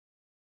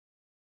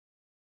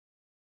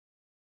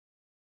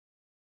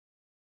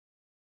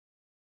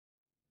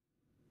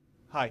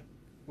Hi,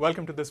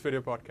 welcome to this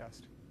video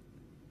podcast.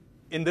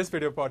 In this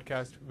video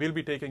podcast, we'll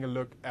be taking a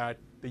look at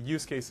the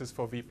use cases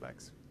for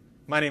VPLEX.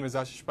 My name is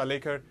Ashish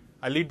Pelekar.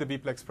 I lead the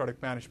VPLEX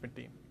product management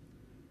team.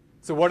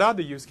 So what are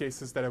the use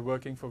cases that are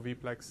working for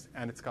VPLEX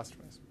and its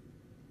customers?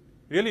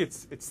 Really,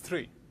 it's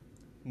three: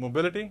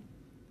 mobility,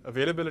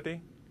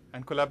 availability,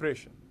 and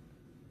collaboration.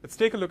 Let's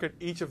take a look at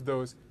each of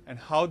those and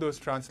how those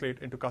translate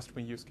into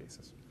customer use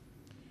cases.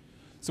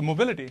 So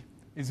mobility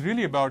is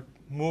really about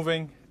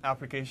moving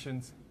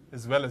applications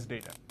as well as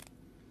data.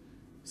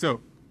 So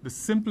the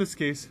simplest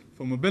case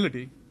for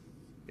mobility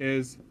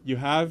is you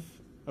have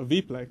a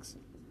VPLEX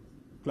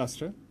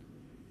cluster,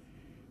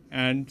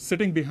 and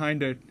sitting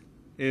behind it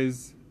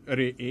is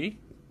array A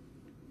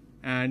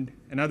and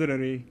another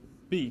array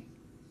B.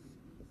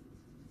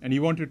 And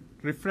you want to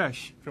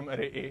refresh from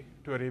array A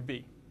to array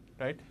B,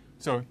 right?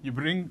 So you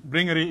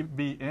bring array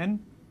B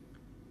in,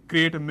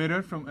 create a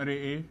mirror from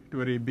array A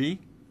to array B,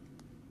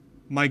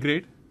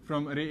 migrate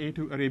from array A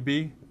to array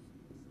B,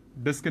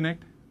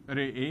 disconnect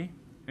array A,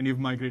 and you've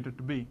migrated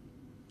to B.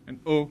 And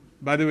oh,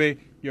 by the way,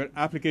 your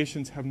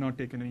applications have not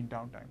taken any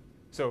downtime.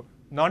 So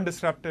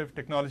non-disruptive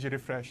technology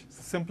refresh is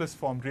the simplest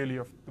form really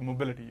of the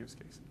mobility use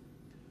case.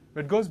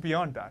 But it goes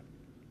beyond that.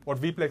 What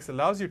VPLEX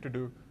allows you to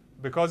do,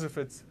 because of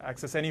its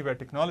access anywhere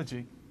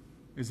technology,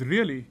 is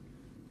really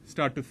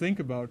start to think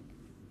about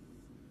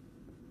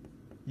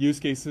use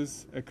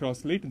cases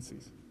across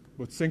latencies,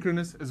 both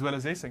synchronous as well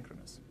as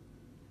asynchronous.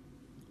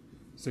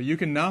 So you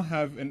can now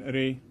have an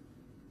array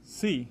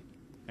C,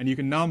 and you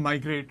can now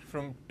migrate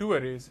from two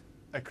arrays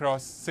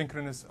across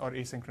synchronous or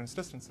asynchronous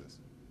distances.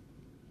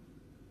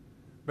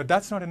 But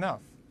that's not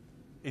enough.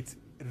 It's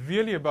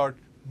really about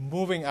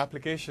moving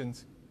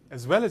applications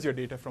as well as your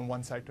data from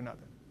one side to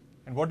another.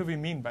 And what do we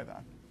mean by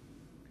that?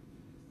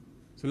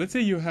 So let's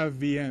say you have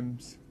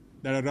VMs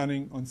that are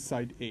running on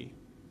site A,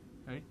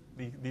 right?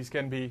 These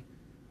can be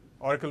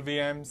Oracle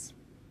VMs,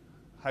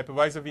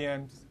 hypervisor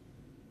VMs,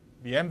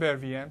 VMware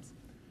VMs.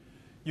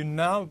 You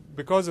now,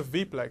 because of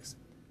VPLEX,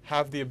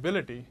 have the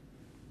ability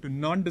to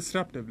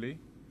non-disruptively,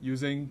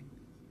 using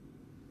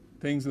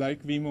things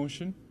like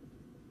vMotion,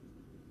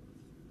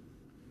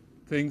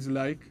 things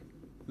like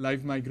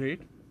live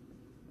migrate,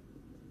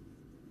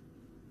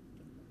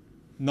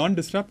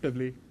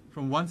 non-disruptively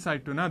from one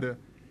side to another,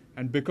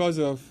 and because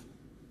of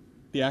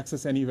the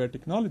access anywhere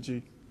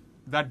technology,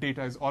 that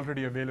data is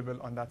already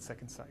available on that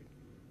second side.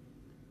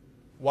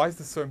 Why is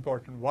this so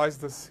important? Why is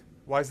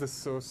this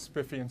so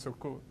spiffy and so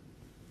cool?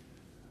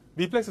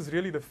 VPLEX is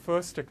really the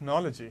first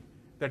technology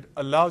that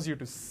allows you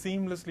to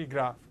seamlessly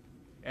graph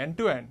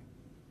end-to-end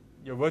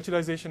your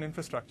virtualization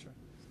infrastructure,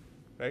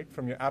 right?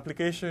 From your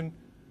application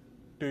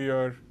to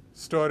your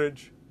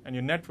storage and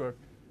your network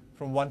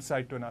from one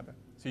side to another.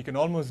 So you can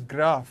almost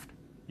graph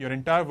your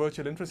entire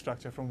virtual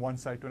infrastructure from one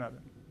side to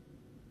another.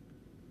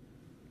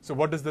 So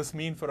what does this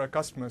mean for our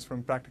customers from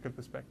a practical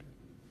perspective?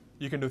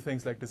 You can do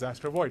things like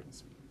disaster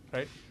avoidance,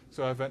 right?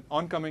 So if an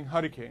oncoming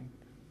hurricane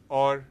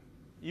or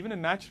even a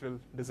natural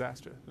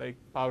disaster like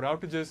power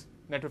outages,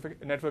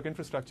 network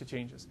infrastructure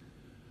changes,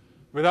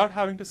 without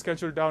having to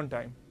schedule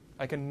downtime,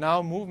 I can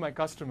now move my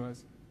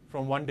customers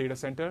from one data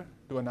center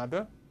to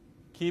another,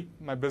 keep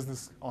my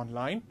business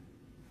online,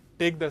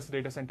 take this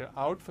data center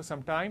out for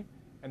some time,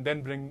 and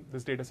then bring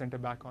this data center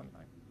back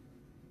online,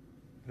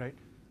 right?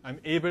 I'm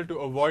able to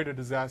avoid a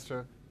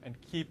disaster and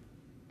keep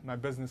my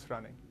business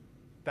running.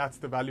 That's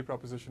the value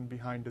proposition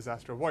behind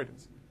disaster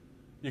avoidance.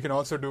 You can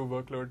also do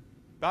workload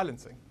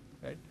balancing,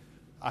 right?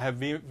 I have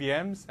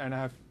VMs and I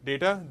have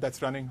data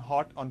that's running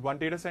hot on one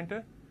data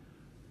center.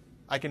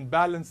 I can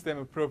balance them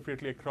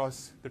appropriately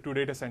across the two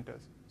data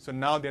centers. So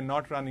now they're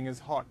not running as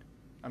hot.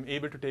 I'm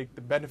able to take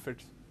the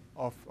benefits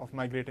of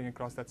migrating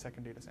across that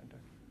second data center.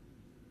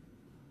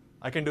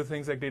 I can do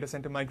things like data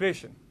center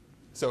migration.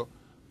 So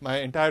my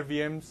entire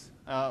VM's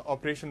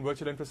operation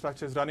virtual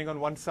infrastructure is running on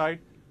one side.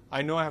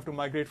 I know I have to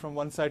migrate from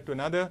one side to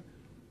another.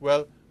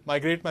 Well,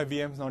 migrate my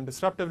VMs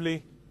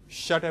non-disruptively,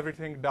 shut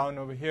everything down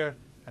over here,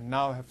 and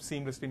now I have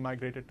seamlessly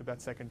migrated to that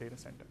second data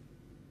center.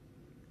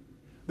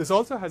 This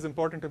also has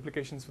important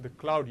implications for the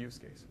cloud use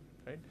case,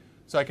 right?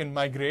 So I can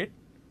migrate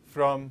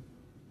from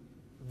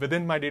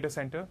within my data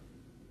center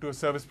to a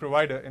service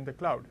provider in the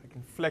cloud. I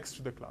can flex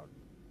to the cloud.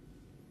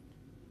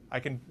 I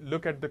can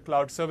look at the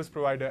cloud service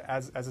provider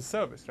as a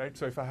service, right?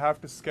 So if I have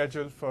to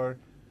schedule for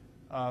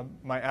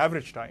my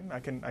average time,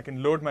 I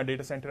can load my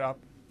data center up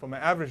for my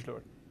average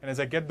load. And as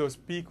I get those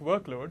peak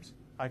workloads,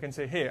 I can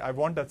say, hey, I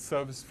want that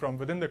service from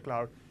within the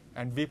cloud,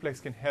 and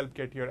VPLEX can help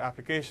get your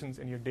applications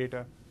and your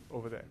data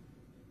over there.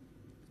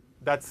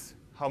 That's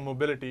how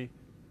mobility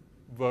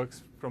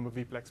works from a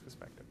VPLEX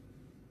perspective.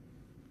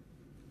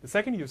 The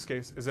second use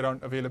case is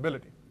around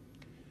availability.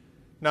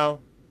 Now,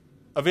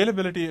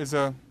 availability is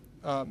a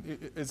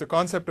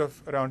concept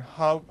of around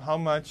how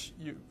much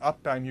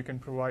uptime you can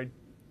provide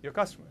your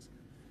customers.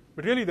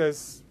 But really,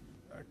 there's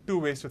two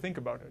ways to think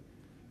about it.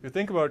 If you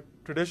think about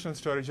traditional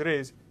storage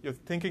arrays, you're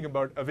thinking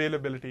about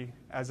availability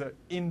as a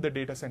in the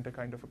data center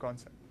kind of a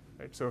concept,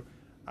 right? So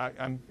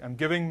I'm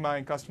giving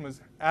my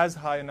customers as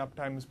high an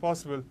uptime as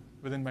possible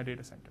within my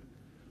data center.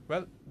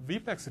 Well,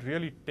 VPLEX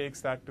really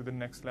takes that to the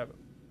next level.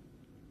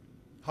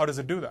 How does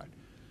it do that?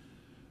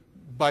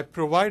 By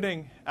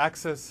providing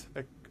access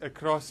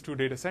across two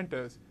data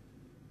centers,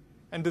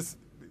 and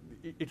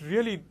it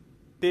really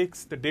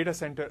takes the data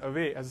center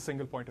away as a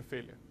single point of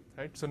failure.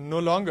 Right? So no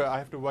longer I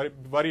have to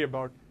worry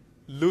about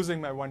losing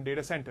my one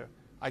data center.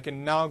 I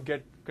can now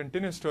get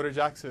continuous storage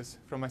access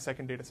from my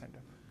second data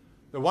center.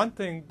 The one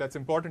thing that's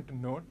important to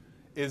note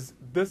is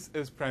this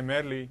is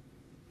primarily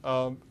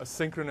a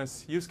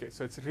synchronous use case.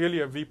 So it's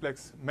really a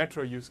VPLEX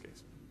metro use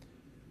case.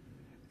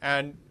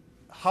 And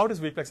how does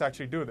VPLEX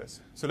actually do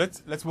this? So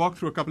let's walk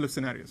through a couple of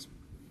scenarios.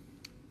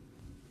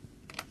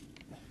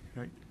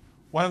 Right.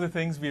 One of the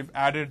things we've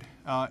added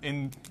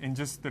in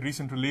just the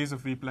recent release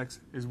of VPLEX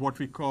is what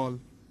we call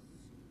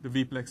the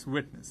VPLEX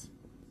witness.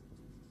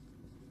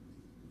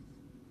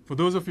 For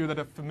those of you that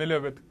are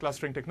familiar with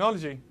clustering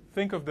technology,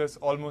 think of this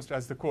almost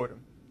as the quorum.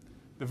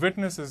 The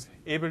witness is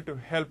able to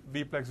help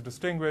VPLEX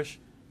distinguish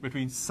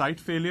between site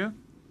failure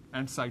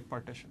and site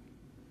partition.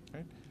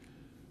 Right?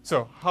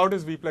 So how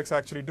does VPLEX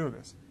actually do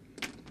this?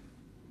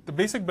 The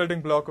basic building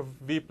block of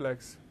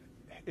VPLEX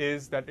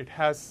is that it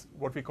has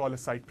what we call a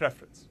site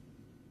preference.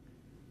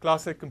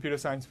 Classic computer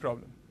science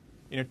problem.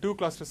 In a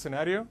two-cluster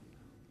scenario,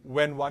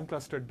 when one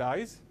cluster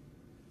dies,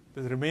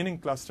 the remaining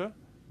cluster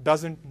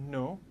doesn't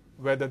know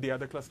whether the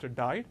other cluster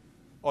died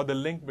or the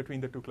link between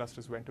the two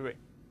clusters went away.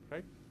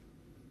 Right?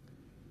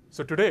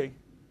 So today,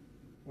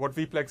 what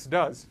VPLEX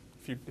does,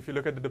 if you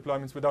look at the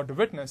deployments without the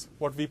witness,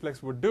 what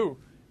VPLEX would do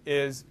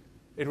is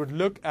it would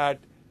look at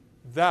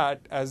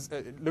that as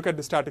look at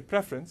the static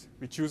preference.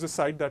 We choose a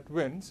site that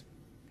wins,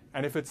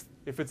 and if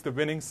it's the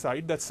winning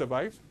site that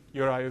survives,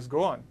 your IOs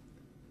go on.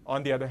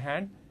 On the other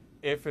hand,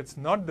 if it's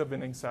not the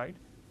winning site,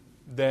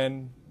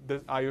 then the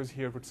IOs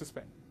here would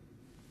suspend.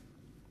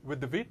 With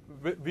the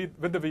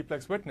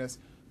VPLEX witness,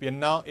 we are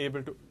now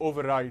able to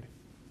override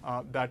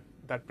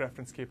that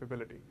preference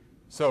capability.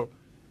 So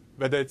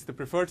whether it's the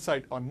preferred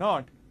site or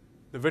not,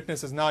 the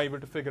witness is now able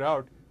to figure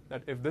out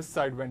that if this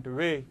site went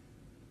away,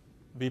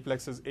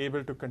 VPLEX is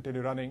able to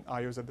continue running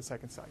IOs at the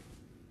second site.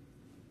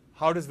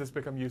 How does this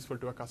become useful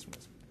to our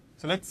customers?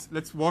 So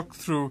let's walk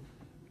through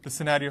the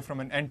scenario from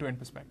an end-to-end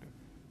perspective.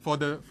 For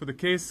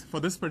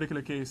this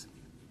particular case,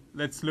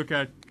 let's look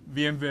at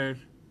VMware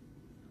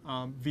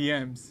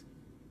VMs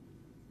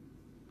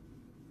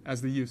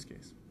as the use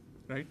case,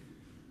 right?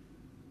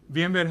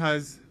 VMware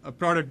has a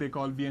product they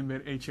call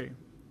VMware HA.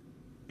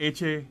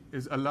 HA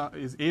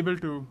is able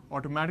to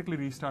automatically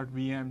restart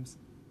VMs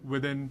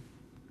within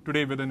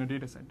a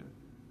data center.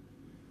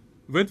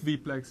 With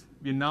VPLEX,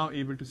 we are now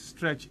able to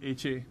stretch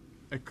HA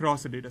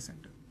across a data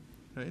center,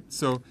 right?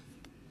 So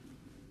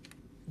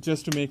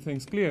just to make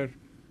things clear,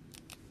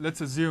 let's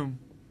assume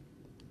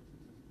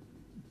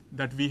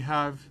that we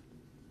have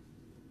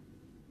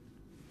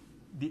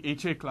the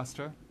HA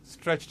cluster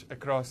stretched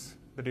across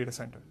the data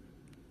center.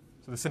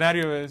 So the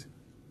scenario is,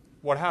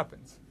 what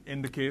happens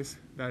in the case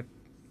that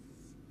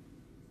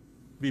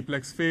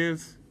VPLEX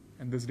fails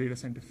and this data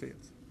center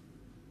fails?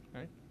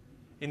 Right?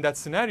 In that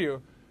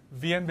scenario,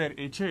 VMware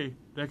HA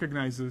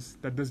recognizes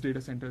that this data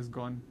center has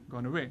gone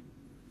away.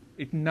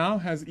 It now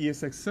has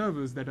ESX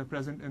servers that are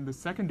present in the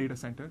second data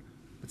center,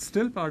 but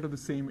still part of the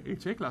same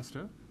HA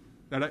cluster,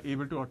 that are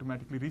able to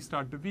automatically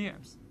restart the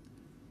VMs.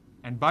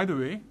 And by the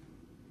way,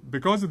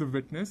 because of the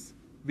witness,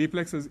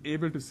 VPLEX is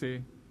able to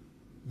say,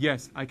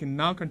 yes, I can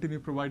now continue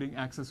providing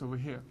access over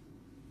here.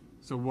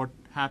 So what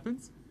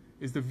happens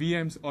is the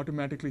VMs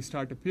automatically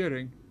start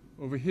appearing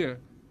over here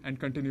and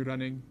continue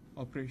running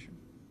operation.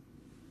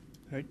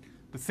 Right?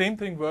 The same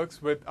thing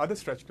works with other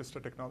stretch cluster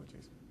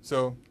technologies.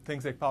 So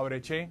things like Power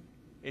HA,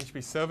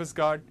 HP Service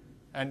Guard,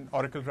 and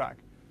Oracle RAC.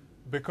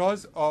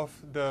 Because of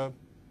the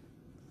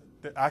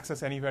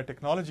Access Anywhere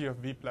technology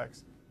of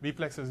VPLEX,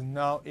 VPLEX is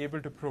now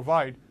able to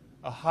provide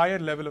a higher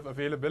level of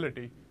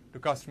availability to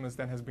customers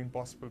than has been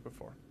possible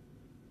before.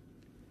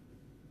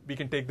 We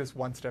can take this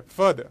one step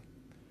further.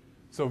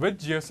 So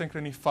with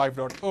Geosynchrony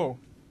 5.0,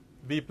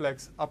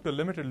 VPLEX up to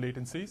limited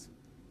latencies,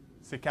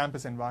 say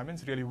campus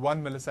environments, really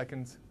 1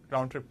 millisecond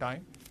round trip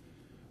time,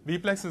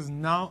 VPLEX is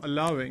now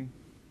allowing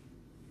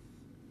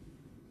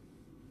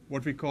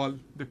what we call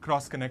the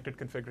cross-connected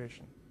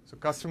configuration. So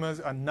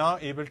customers are now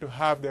able to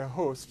have their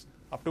hosts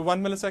up to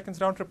 1 millisecond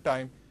round trip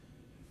time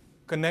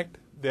connect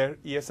their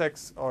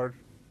ESX or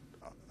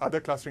other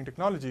clustering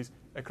technologies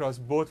across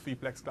both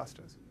VPLEX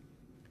clusters.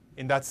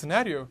 In that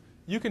scenario,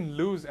 you can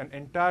lose an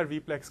entire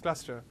VPLEX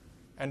cluster,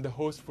 and the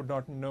host would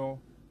not know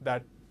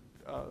that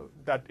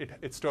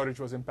its storage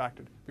was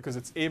impacted because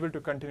it's able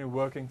to continue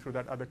working through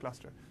that other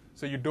cluster.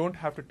 So you don't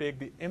have to take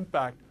the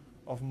impact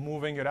of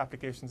moving your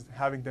applications and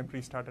having them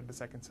restart at the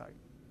second site.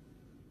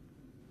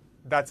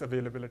 That's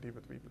availability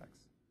with VPLEX.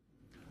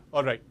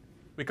 All right,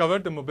 we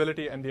covered the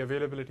mobility and the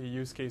availability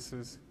use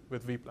cases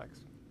with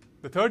VPLEX.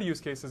 The third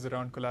use case is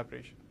around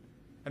collaboration.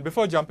 And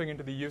before jumping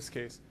into the use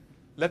case,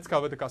 let's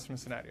cover the customer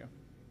scenario.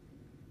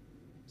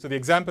 So the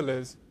example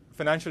is a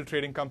financial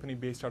trading company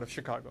based out of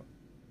Chicago.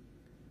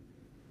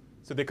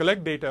 So they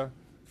collect data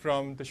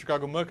from the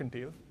Chicago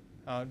Mercantile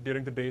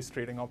during the day's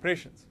trading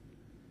operations.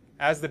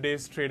 as the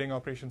day's trading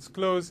operations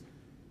close,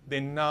 they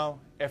now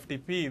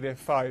FTP their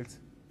files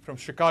from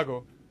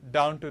Chicago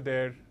down to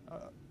their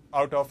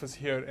out office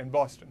here in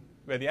Boston,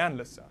 where the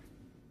analysts are.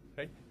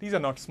 Right? These are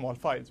not small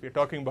files. We're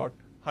talking about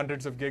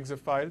hundreds of gigs of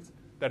files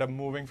that are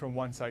moving from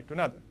one side to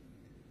another.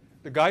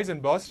 The guys in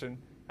Boston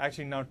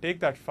actually now take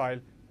that file,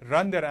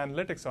 run their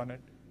analytics on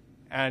it,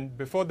 and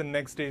before the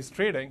next day's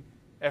trading,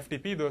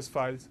 FTP those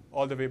files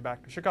all the way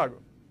back to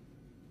Chicago.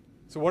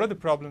 So what are the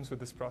problems with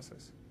this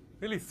process?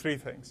 Really three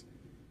things.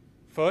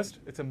 First,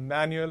 it's a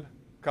manual,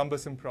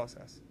 cumbersome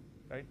process,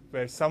 right?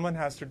 Where someone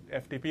has to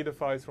FTP the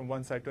files from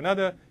one side to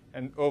another,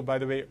 and oh, by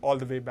the way, all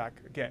the way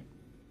back again.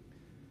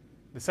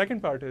 The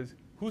second part is,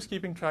 who's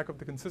keeping track of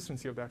the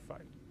consistency of that file,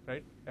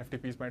 right?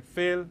 FTPs might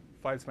fail,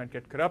 files might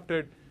get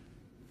corrupted,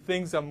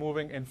 things are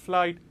moving in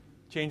flight,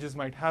 changes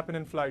might happen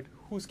in flight.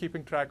 Who's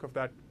keeping track of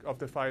that, of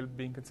the file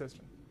being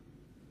consistent?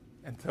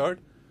 And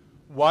third,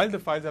 while the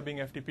files are being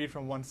FTP'd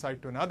from one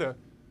side to another,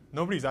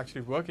 nobody's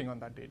actually working on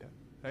that data,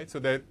 right? So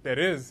there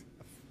is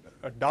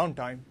a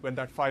downtime when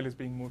that file is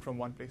being moved from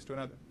one place to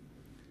another.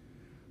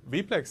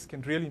 VPLEX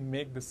can really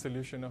make this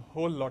solution a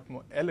whole lot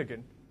more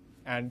elegant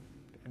and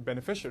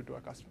beneficial to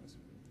our customers.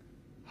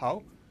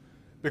 How?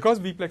 Because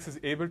VPLEX is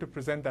able to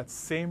present that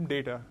same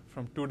data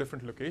from two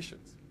different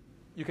locations,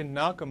 you can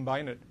now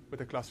combine it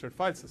with a clustered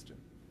file system.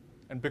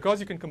 And because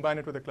you can combine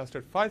it with a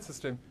clustered file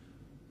system,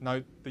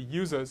 now the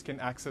users can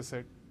access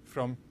it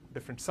from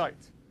different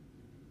sites.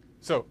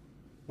 So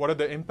what is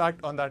the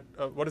impact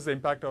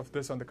of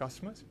this on the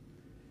customers?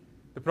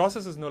 The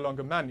process is no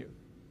longer manual.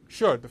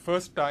 Sure, the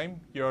first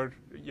time you'll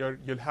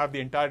have the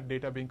entire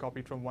data being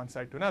copied from one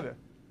side to another.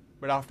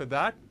 But after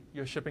that,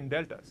 you're shipping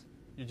deltas.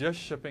 You're just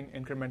shipping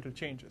incremental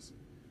changes.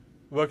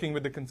 Working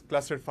with the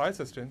clustered file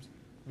systems,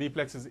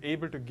 VPLEX is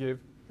able to give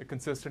a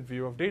consistent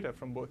view of data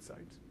from both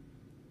sides.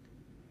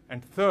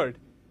 And third,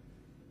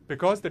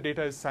 because the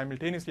data is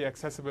simultaneously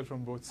accessible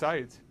from both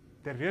sides,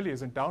 there really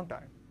isn't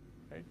downtime,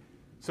 right?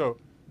 So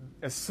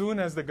as soon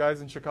as the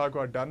guys in Chicago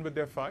are done with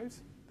their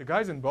files, the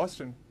guys in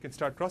Boston can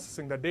start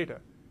processing that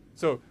data.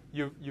 So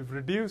you've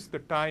reduced the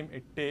time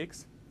it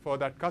takes for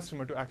that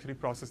customer to actually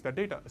process that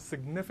data, a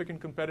significant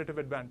competitive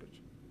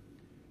advantage.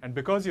 And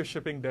because you're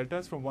shipping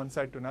deltas from one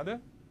side to another,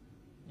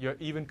 you're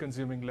even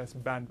consuming less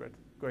bandwidth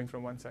going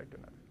from one side to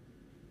another.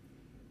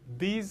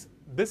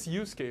 This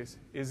use case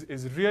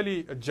is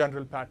really a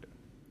general pattern.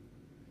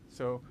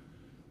 So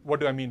what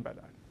do I mean by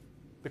that?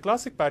 The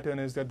classic pattern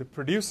is that the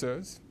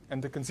producers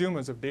and the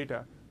consumers of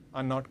data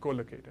are not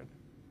co-located.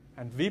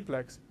 And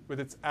VPLEX, with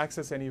its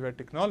Access Anywhere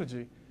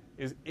technology,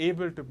 is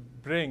able to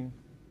bring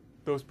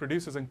those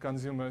producers and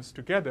consumers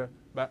together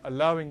by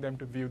allowing them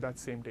to view that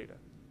same data.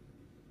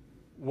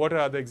 What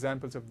are the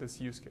examples of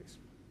this use case?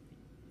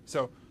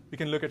 So we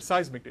can look at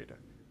seismic data.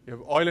 You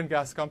have oil and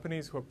gas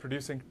companies who are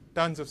producing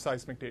tons of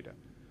seismic data.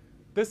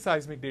 This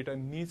seismic data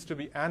needs to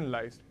be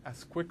analyzed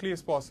as quickly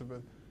as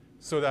possible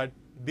so that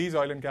these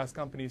oil and gas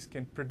companies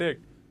can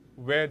predict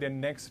where their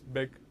next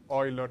big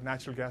oil or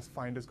natural gas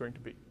find is going to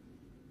be.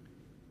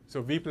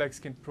 So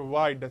VPLEX can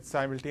provide that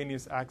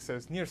simultaneous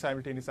access, near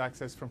simultaneous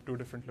access from two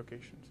different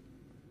locations.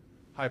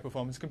 High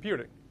performance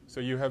computing. So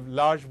you have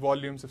large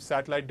volumes of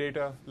satellite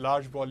data,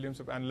 large volumes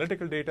of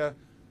analytical data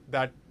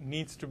that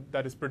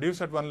is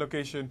produced at one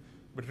location,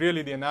 but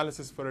really the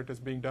analysis for it is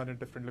being done at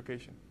different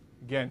location.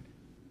 Again,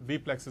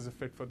 VPLEX is a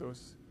fit for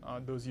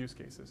those use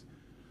cases.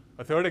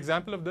 A third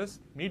example of this,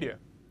 media.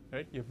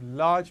 Right? You have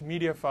large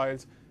media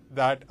files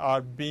that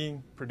are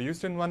being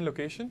produced in one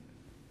location,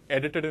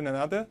 edited in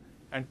another,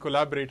 and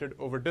collaborated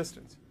over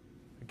distance.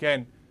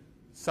 Again,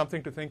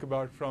 something to think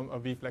about from a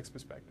VPLEX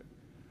perspective.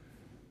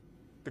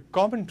 The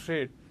common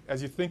trait,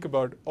 as you think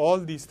about all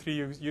these three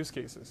use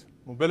cases,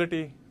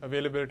 mobility,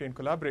 availability, and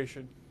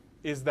collaboration,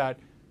 is that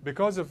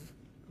because of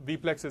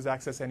VPLEX's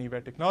Access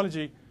Anywhere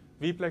technology,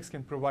 VPLEX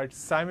can provide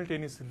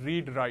simultaneous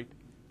read-write,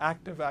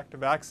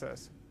 active-active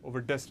access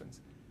over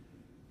distance.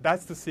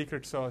 That's the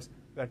secret sauce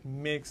that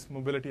makes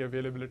mobility,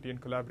 availability,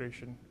 and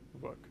collaboration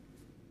work.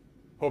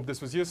 Hope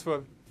this was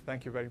useful.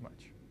 Thank you very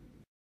much.